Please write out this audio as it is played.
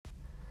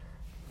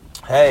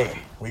Hey,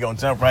 we gonna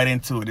jump right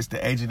into it. It's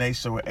the Agent 8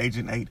 show where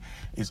Agent 8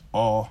 is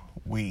all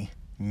we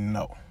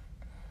know.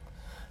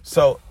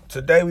 So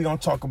today we gonna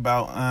talk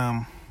about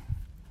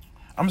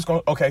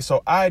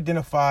so I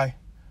identify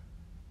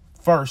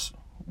first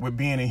with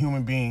being a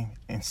human being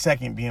and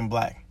second being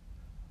black.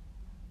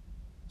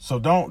 So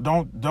don't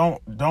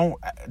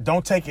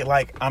take it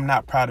like I'm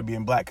not proud of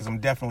being black, because I'm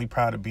definitely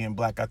proud of being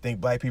black. I think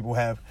black people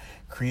have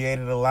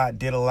created a lot,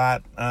 did a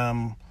lot,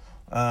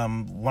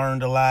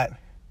 learned a lot,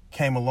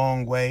 came a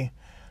long way.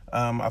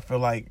 I feel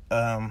like,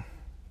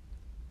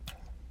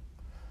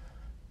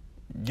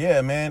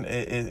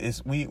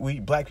 we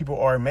black people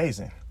are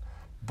amazing,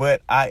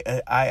 but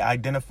I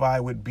identify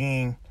with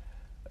being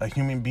a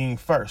human being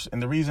first.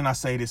 And the reason I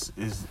say this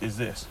is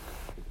this.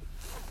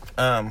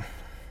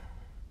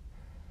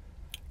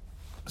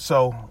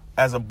 So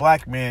as a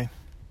black man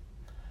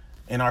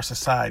in our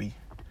society,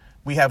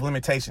 we have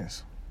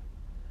limitations.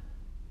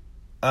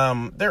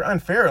 They're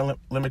unfair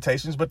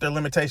limitations, but they're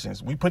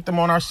limitations. We put them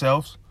on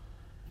ourselves,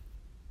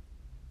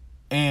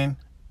 and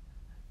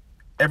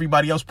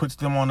everybody else puts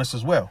them on us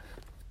as well.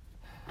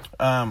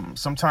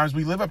 Sometimes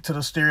we live up to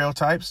the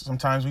stereotypes.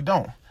 Sometimes we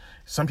don't.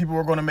 Some people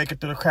are going to make it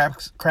through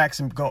the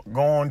cracks and go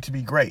on to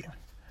be great,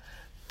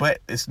 but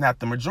it's not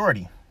the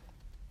majority.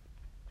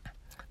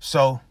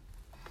 So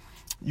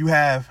you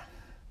have,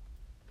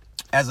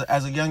 as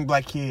a young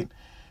black kid,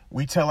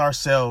 we tell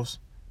ourselves,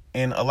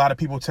 and a lot of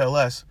people tell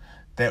us,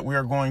 that we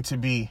are going to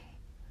be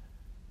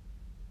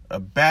a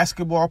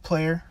basketball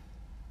player,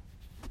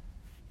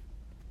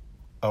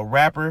 a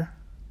rapper,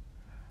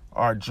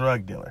 or a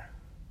drug dealer.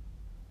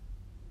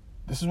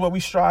 This is what we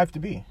strive to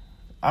be.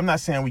 I'm not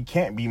saying we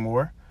can't be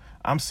more.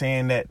 I'm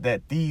saying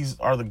that these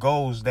are the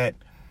goals that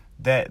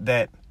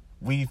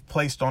we've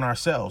placed on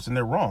ourselves, and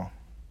they're wrong.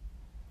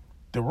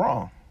 They're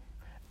wrong.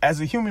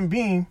 As a human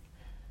being,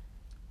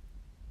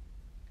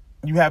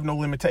 you have no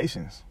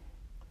limitations.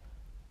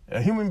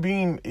 A human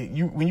being,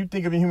 when you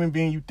think of a human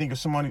being, you think of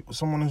someone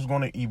who's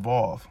going to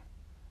evolve.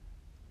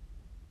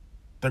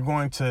 They're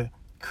going to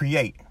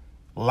create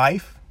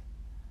life,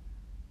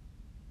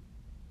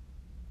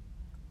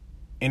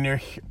 and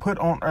they're put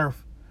on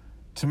earth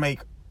to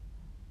make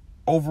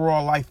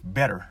overall life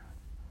better.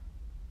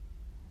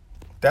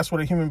 That's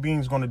what a human being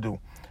is going to do.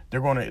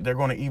 They're going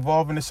to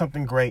evolve into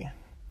something great.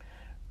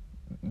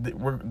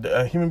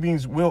 A human being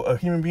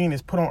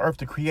is put on earth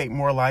to create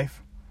more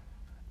life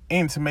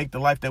and to make the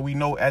life that we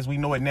know as we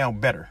know it now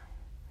better.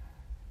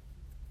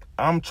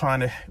 I'm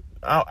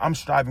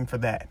striving for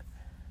that.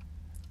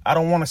 I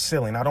don't want a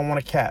ceiling. I don't want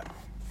a cap.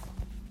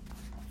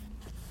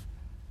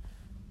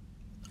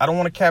 I don't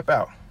want to cap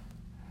out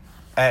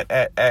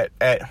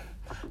at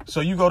so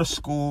you go to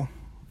school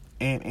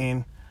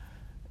and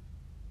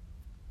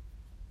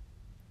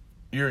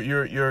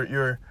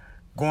you're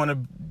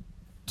going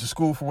to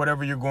school for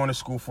whatever you're going to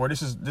school for.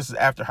 This is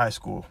after high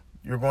school.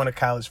 You're going to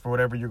college for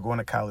whatever you're going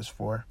to college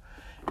for.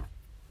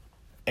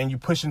 And you're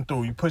pushing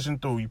through.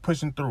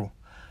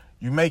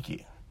 You make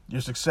it.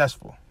 You're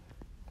successful.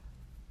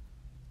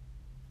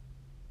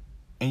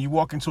 And you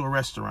walk into a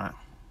restaurant.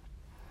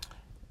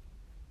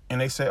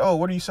 And they say, "Oh,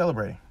 what are you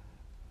celebrating?"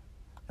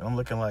 And I'm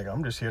looking like,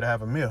 I'm just here to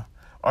have a meal.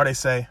 Or they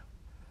say,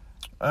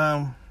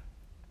 "Oh,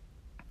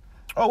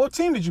 what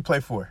team did you play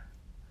for?"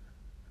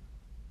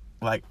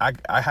 Like,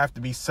 I have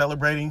to be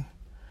celebrating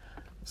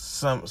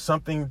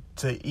something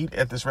to eat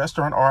at this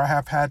restaurant, or I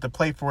have had to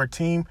play for a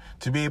team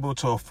to be able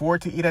to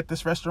afford to eat at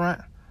this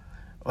restaurant.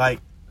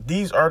 Like,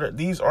 this is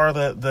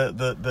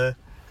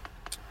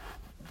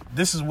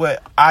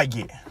what I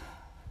get.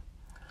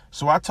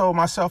 So I told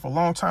myself a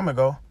long time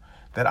ago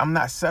that I'm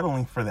not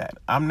settling for that.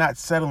 I'm not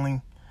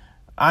settling.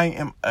 I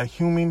am a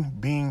human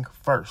being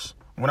first.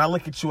 When I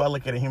look at you, I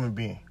look at a human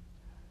being.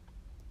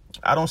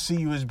 I don't see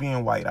you as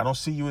being white. I don't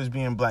see you as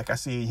being black. I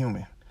see a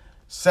human.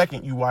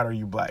 Second, you white or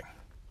you black.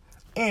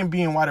 And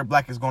being white or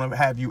black is going to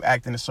have you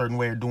acting a certain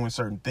way or doing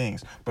certain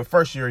things. But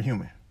first, you're a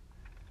human.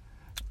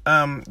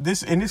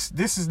 This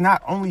is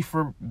not only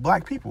for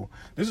black people.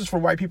 This is for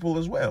white people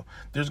as well.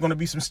 There's going to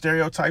be some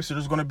stereotypes.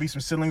 There's going to be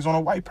some ceilings on a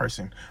white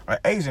person or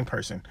Asian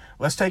person.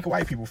 Let's take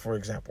white people, for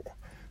example.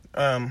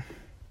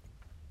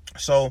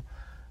 So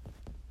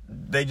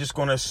they just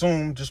going to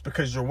assume just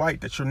because you're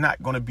white that you're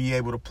not going to be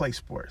able to play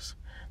sports,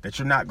 that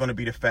you're not going to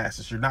be the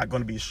fastest, you're not going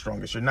to be the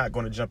strongest, you're not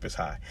going to jump as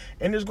high.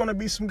 And there's going to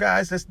be some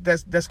guys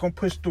that's going to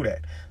push through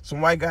that.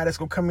 Some white guy that's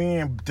going to come in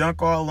and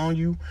dunk all on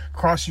you,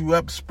 cross you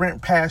up,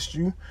 sprint past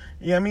you.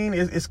 You know what I mean?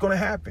 It's going to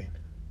happen.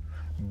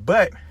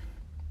 But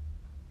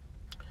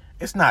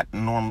it's not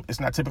normal.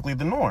 It's not typically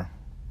the norm.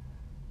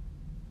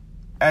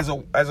 As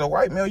a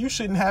white male, you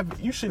shouldn't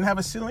have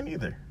a ceiling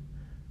either.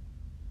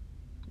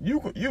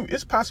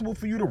 It's possible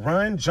for you to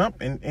run,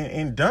 jump,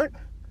 and dunk.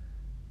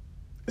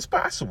 It's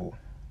possible.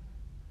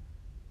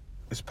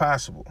 It's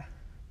possible.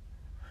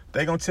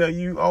 They're gonna tell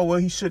you, "Oh, well,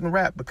 he shouldn't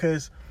rap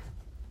because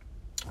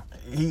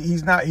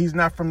he's not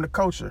from the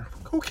culture."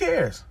 Who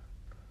cares?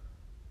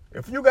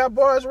 If you got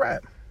bars,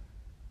 rap.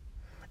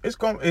 It's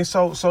going. And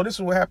so this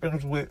is what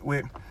happens with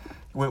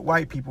with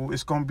white people,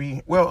 it's gonna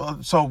be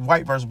so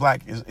white versus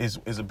black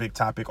is a big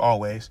topic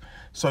always.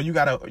 So you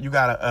got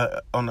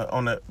on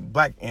the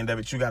black end of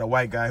it, you got a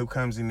white guy who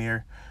comes in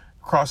there,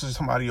 crosses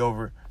somebody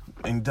over,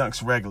 and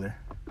dunks regular.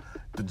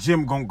 The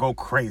gym gonna go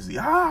crazy.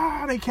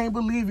 They can't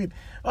believe it.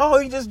 Oh,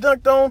 he just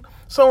dunked on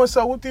so and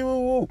so.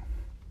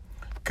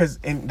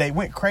 And they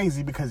went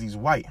crazy because he's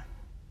white.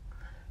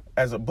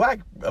 As a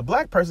black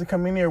person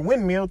come in there,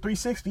 windmill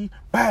 360,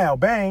 bow,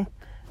 bang.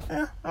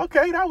 Yeah,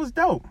 okay, that was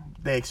dope.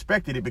 They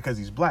expected it because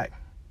he's black.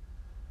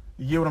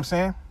 You get what I'm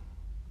saying?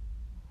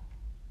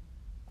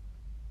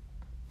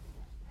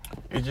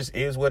 It just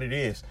is what it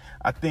is.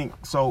 I think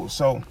so.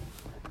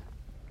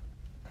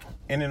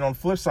 And then on the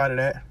flip side of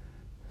that,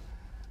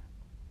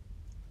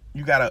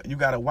 you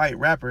got a white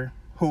rapper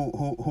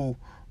who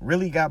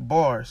really got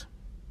bars,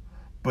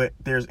 but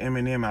there's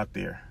Eminem out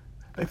there.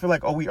 They feel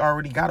like, we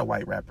already got a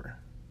white rapper.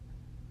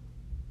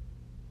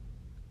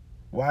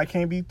 Why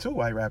can't be 2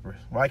 white rappers?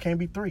 Why can't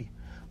be 3?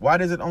 Why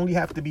does it only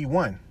have to be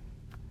 1?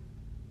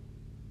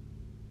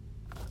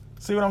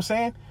 See what I'm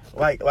saying?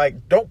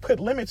 Like, don't put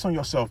limits on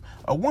yourself.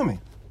 A woman.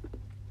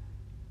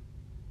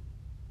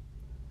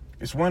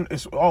 Nicki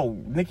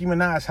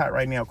Minaj hot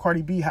right now.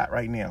 Cardi B hot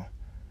right now.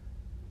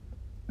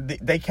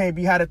 They can't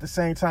be hot at the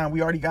same time.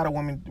 We already got a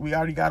woman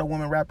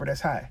rapper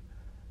that's hot.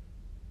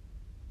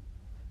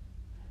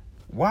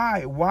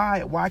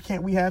 Why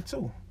can't we have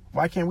 2?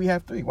 Why can't we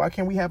have 3? Why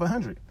can't we have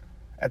 100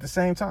 at the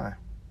same time?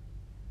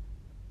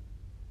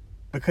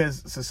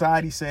 Because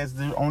society says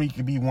there only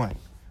can be 1.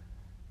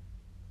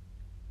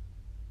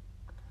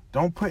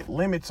 Don't put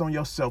limits on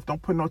yourself.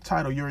 Don't put no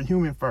title. You're a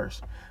human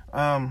first.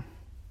 When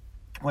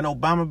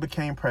Obama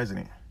became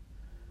president,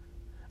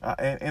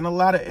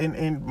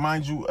 and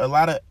mind you, a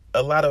lot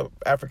of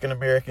African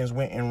Americans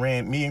went and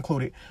ran, me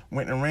included,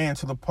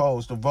 to the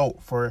polls to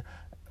vote for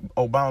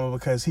Obama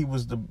because he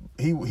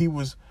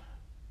was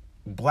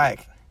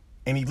black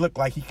and he looked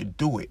like he could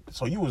do it.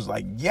 So you was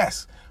like,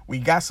 yes, we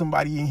got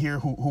somebody in here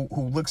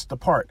who looks the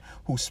part,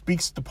 who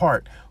speaks the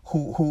part,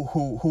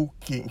 who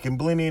can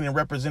blend in and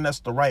represent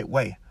us the right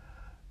way.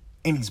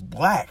 And he's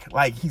black.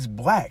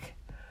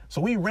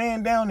 So we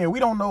ran down there. We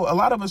don't know, a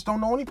lot of us don't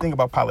know anything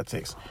about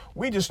politics.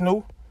 We just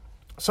knew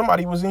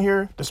somebody was in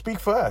here to speak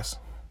for us.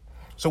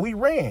 So we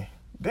ran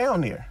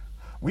down there.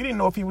 We didn't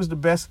know if he was the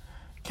best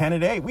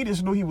candidate. We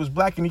just knew he was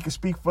black and he could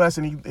speak for us,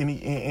 and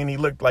he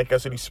looked like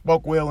us, and he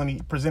spoke well, and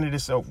he presented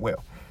himself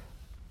well.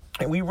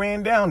 And we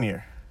ran down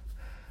there.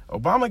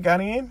 Obama got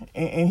in,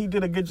 and he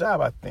did a good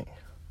job, I think.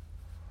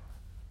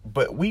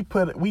 But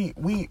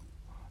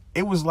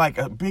it was like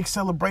a big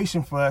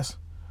celebration for us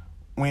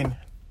when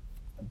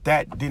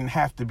that didn't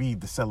have to be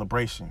the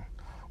celebration.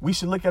 We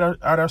should look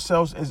at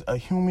ourselves as a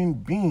human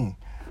being.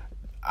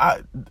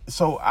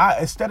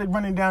 Instead of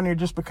running down there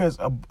just because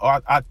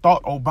I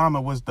thought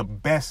Obama was the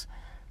best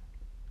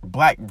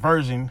black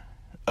version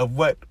of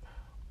what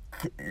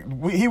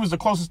he was, the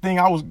closest thing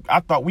I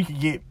thought we could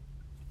get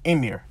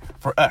in there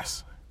for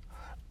us.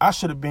 I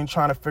should have been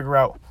trying to figure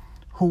out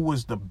who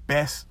was the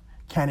best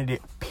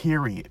candidate,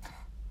 period.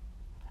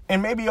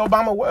 And maybe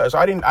Obama was.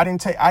 I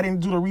didn't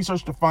do the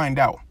research to find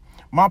out.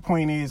 My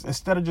point is,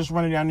 instead of just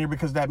running down there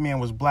because that man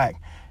was black,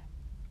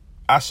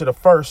 I should have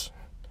first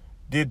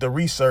did the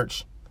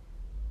research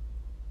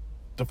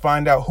to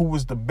find out who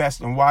was the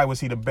best and why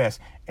was he the best.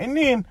 And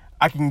then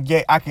I can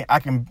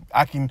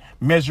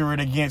measure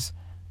it against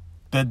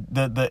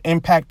the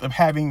impact of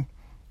having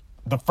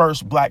the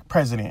first black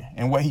president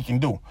and what he can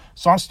do.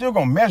 So I'm still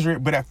going to measure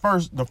it. But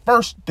the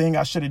first thing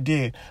I should have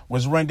did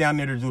was run down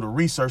there to do the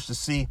research to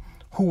see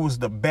who was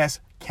the best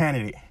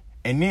candidate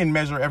and then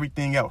measure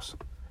everything else.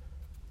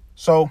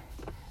 So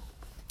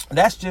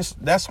that's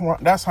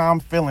how I'm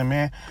feeling,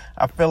 man.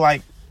 I feel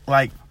like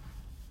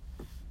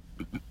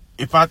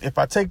if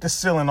I take the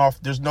ceiling off,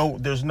 there's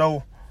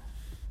no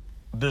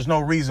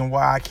reason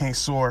why I can't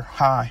soar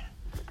high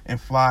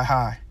and fly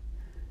high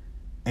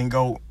and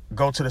go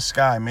to the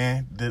sky,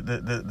 man.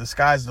 The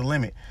sky's the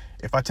limit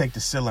if I take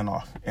the ceiling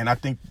off. And I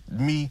think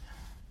me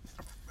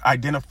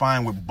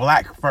identifying with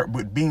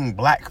being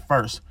black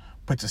first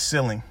puts a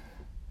ceiling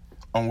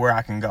on where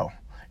I can go.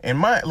 And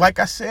like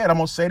I said, I'm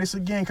going to say this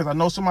again because I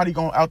know somebody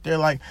going out there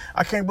like,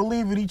 I can't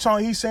believe it.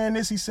 He's saying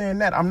this, he's saying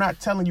that. I'm not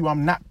telling you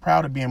I'm not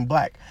proud of being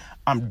black.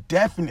 I'm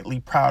definitely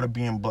proud of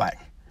being black.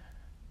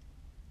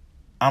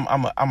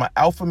 I'm an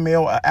alpha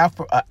male, a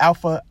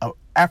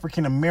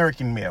African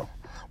American male,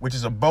 which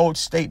is a bold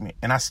statement,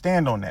 and I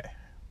stand on that.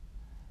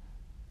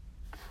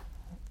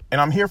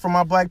 And I'm here for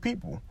my black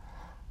people,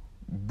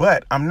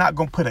 but I'm not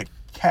gonna put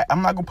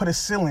a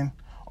ceiling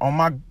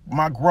on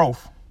my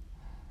growth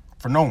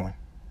for no one.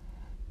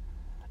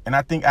 And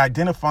I think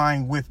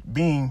identifying with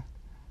being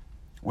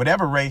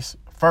whatever race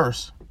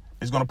first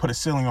is gonna put a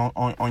ceiling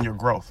on your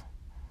growth,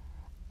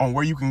 on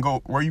where you can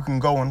go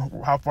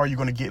and how far you're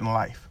gonna get in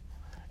life.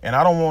 And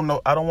I don't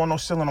want no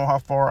ceiling on how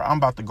far I'm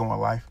about to go in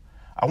life.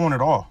 I want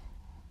it all.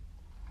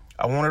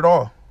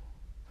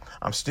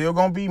 I'm still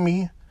gonna be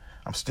me.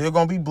 I'm still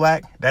gonna be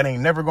black. That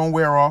ain't never gonna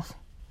wear off.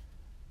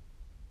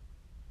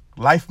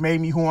 Life made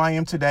me who I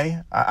am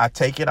today. I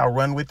take it. I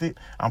run with it.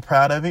 I'm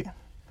proud of it.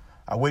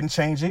 I wouldn't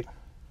change it.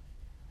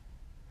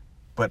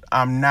 But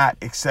I'm not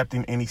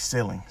accepting any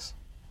ceilings.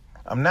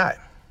 I'm not.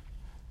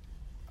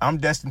 I'm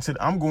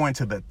going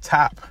to the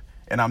top,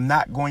 and I'm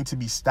not going to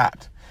be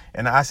stopped.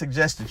 And I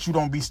suggest that you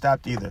don't be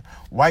stopped either.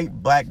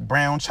 White, black,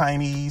 brown,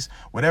 Chinese,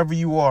 whatever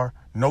you are,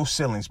 no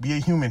ceilings. Be a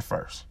human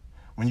first.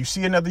 When you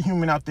see another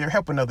human out there,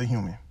 help another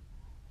human.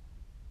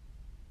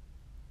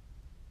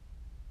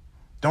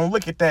 Don't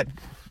look at that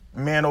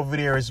man over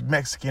there as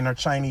Mexican or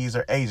Chinese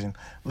or Asian.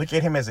 Look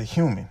at him as a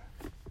human.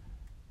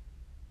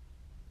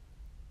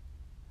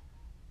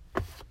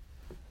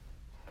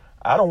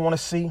 I don't want to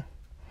see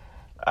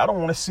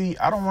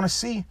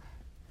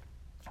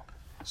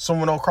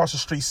someone across the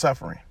street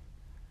suffering.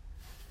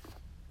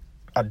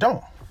 I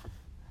don't.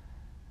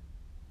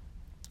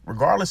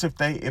 Regardless if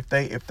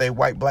they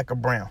white, black, or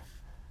brown.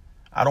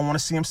 I don't want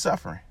to see them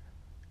suffering.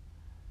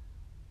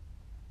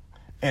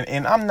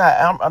 And I'm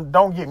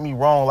don't get me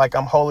wrong, like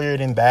I'm holier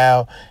than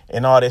thou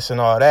and all this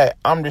and all that.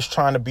 I'm just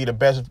trying to be the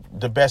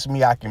best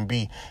me I can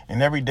be.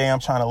 And every day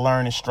I'm trying to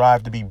learn and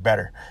strive to be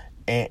better.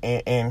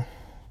 And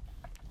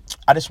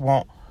I just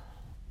want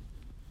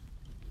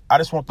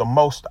the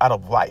most out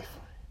of life.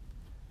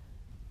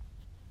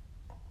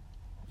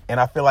 And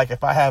I feel like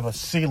if I have a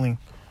ceiling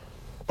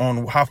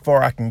on how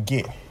far I can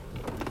get,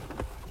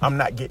 I'm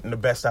not getting the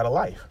best out of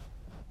life.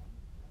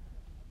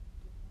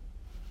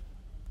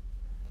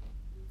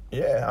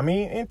 Yeah, I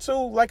mean, and two,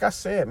 like I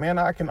said, man,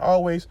 I can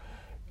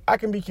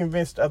be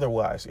convinced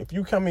otherwise. If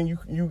you come in,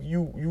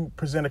 you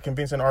present a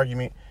convincing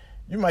argument,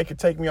 you might could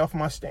take me off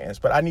my stance,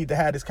 but I need to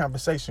have this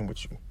conversation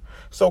with you.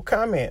 So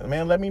comment,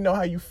 man. Let me know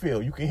how you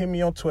feel. You can hit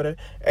me on Twitter,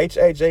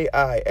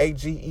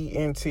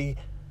 HAJIAGENT,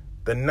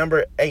 the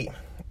number 8.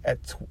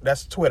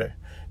 That's Twitter.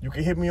 You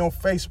can hit me on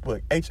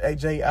Facebook,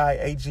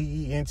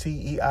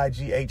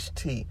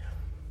 HAJIAGENTEIGHT.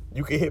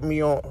 You can hit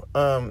me on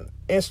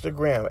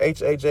Instagram,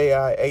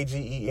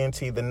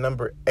 HAJIAGENT, the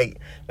number 8.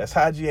 That's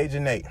Haji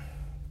Agent 8.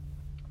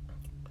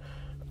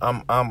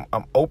 I'm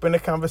open to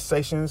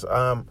conversations.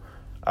 I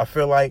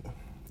feel like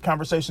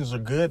conversations are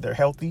good. They're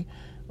healthy.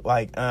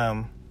 Like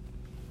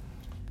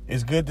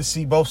it's good to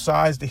see both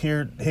sides, to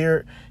hear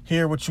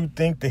what you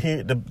think, to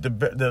hear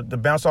the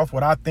bounce off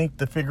what I think,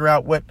 to figure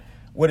out what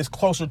is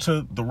closer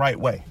to the right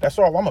way. That's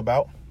all I'm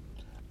about.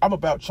 I'm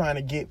about trying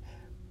to get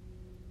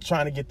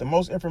the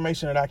most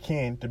information that I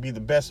can to be the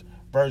best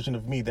version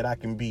of me that I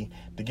can be,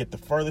 to get the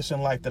furthest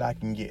in life that I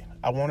can get.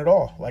 I want it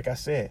all, like I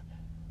said.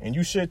 And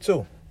you should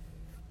too.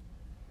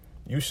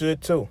 You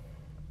should too.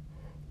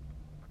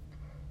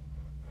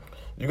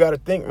 You got to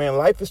think, man,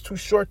 life is too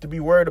short to be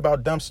worried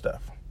about dumb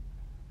stuff.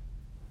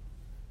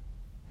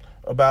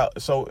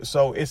 So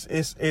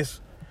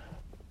it's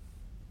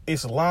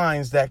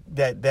lines that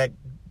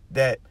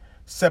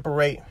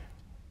separate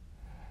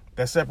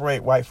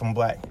white from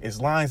black.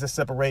 It's lines that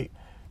separate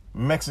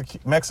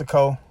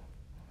Mexico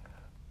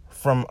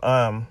from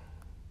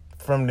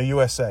the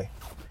USA.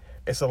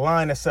 It's a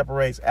line that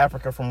separates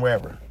Africa from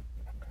wherever,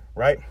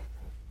 right?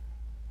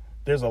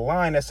 There's a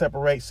line that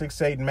separates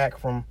 6-8 Mac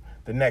from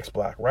the next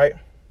block, right?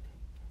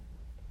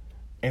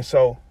 And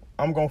so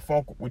I'm gonna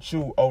funk with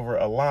you over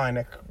a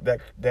line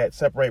that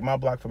separate my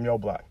block from your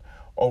block,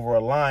 over a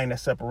line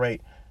that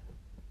separate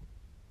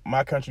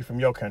my country from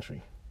your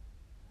country,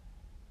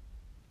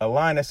 a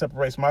line that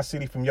separates my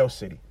city from your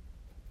city,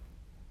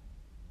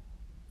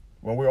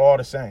 when we're all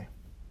the same.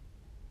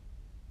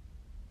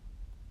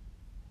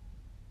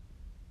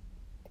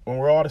 When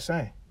we're all the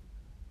same.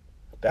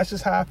 That's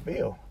just how I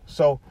feel.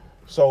 So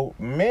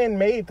man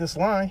made this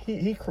line.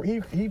 He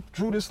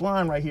drew this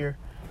line right here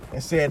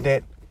and said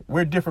that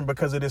we're different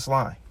because of this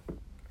line.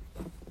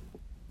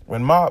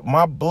 When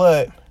my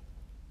blood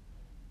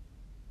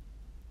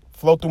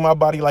flow through my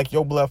body like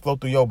your blood flow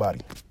through your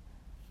body.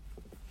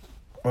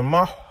 When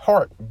my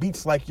heart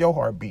beats like your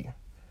heart beat.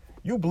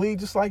 You bleed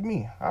just like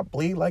me. I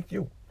bleed like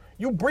you.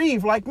 You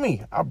breathe like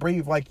me. I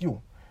breathe like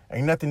you.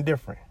 Ain't nothing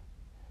different.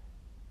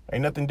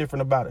 Ain't nothing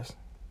different about us.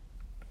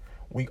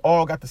 We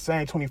all got the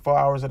same 24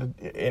 hours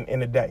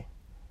in a day.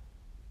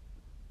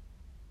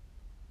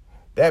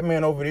 That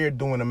man over there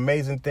doing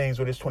amazing things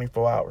with his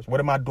 24 hours. What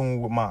am I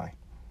doing with mine?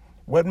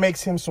 What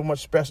makes him so much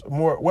special?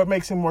 What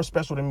makes him more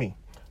special than me?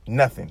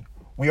 Nothing.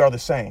 We are the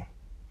same.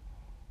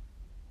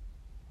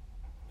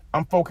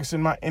 I'm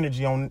focusing my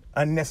energy on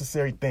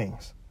unnecessary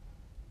things.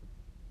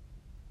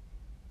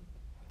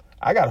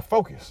 I gotta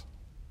focus.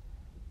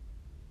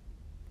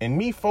 And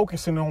me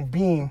focusing on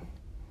being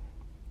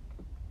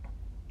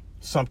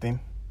something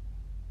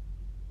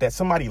that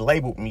somebody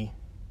labeled me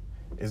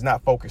is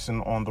not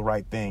focusing on the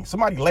right thing.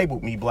 Somebody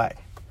labeled me black.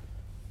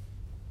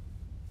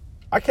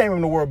 I came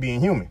in the world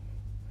being human.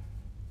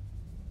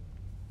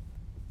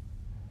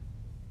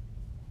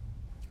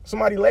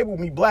 Somebody labeled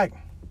me black.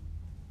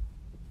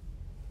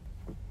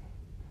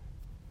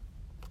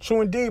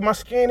 True indeed, my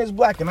skin is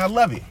black and I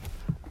love it.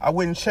 I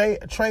wouldn't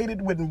trade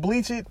it, wouldn't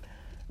bleach it,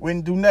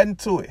 wouldn't do nothing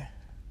to it.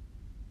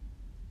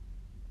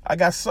 I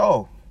got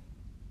soul.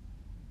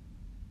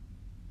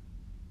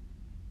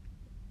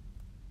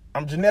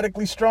 I'm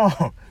genetically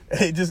strong.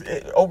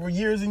 Over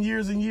years and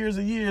years and years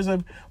and years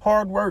of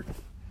hard work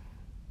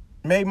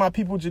made my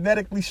people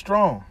genetically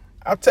strong.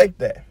 I'll take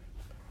that.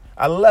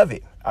 I love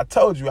it. I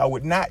told you I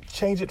would not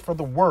change it for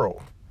the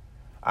world.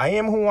 I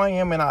am who I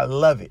am and I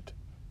love it.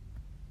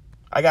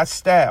 I got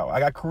style. I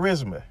got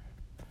charisma.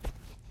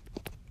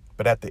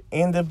 But at the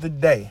end of the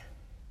day,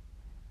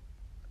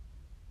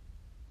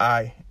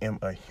 I am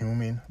a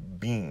human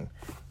being.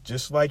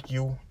 Just like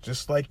you,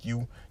 just like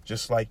you,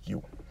 just like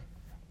you.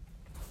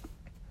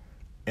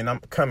 And I'm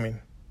coming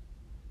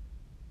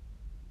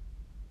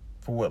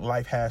for what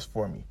life has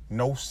for me.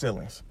 No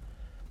ceilings.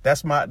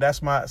 That's my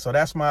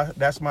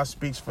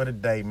speech for the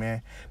day,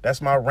 man.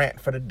 That's my rant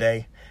for the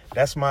day.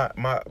 That's my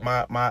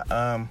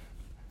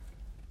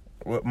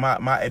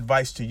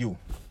advice to you.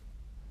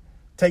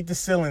 Take the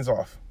ceilings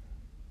off.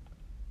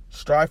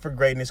 Strive for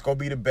greatness. Go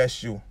be the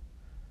best you.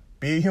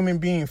 Be a human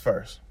being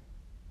first.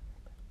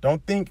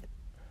 Don't think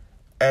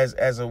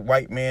as a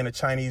white man, a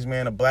Chinese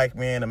man, a black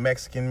man, a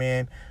Mexican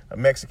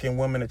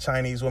woman, a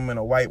Chinese woman,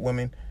 a white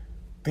woman.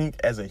 Think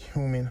as a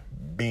human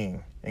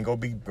being and go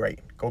be great.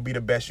 Go be the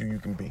best you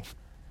can be.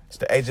 It's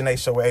the Agent A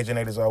Show. Agent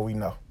A is all we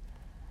know.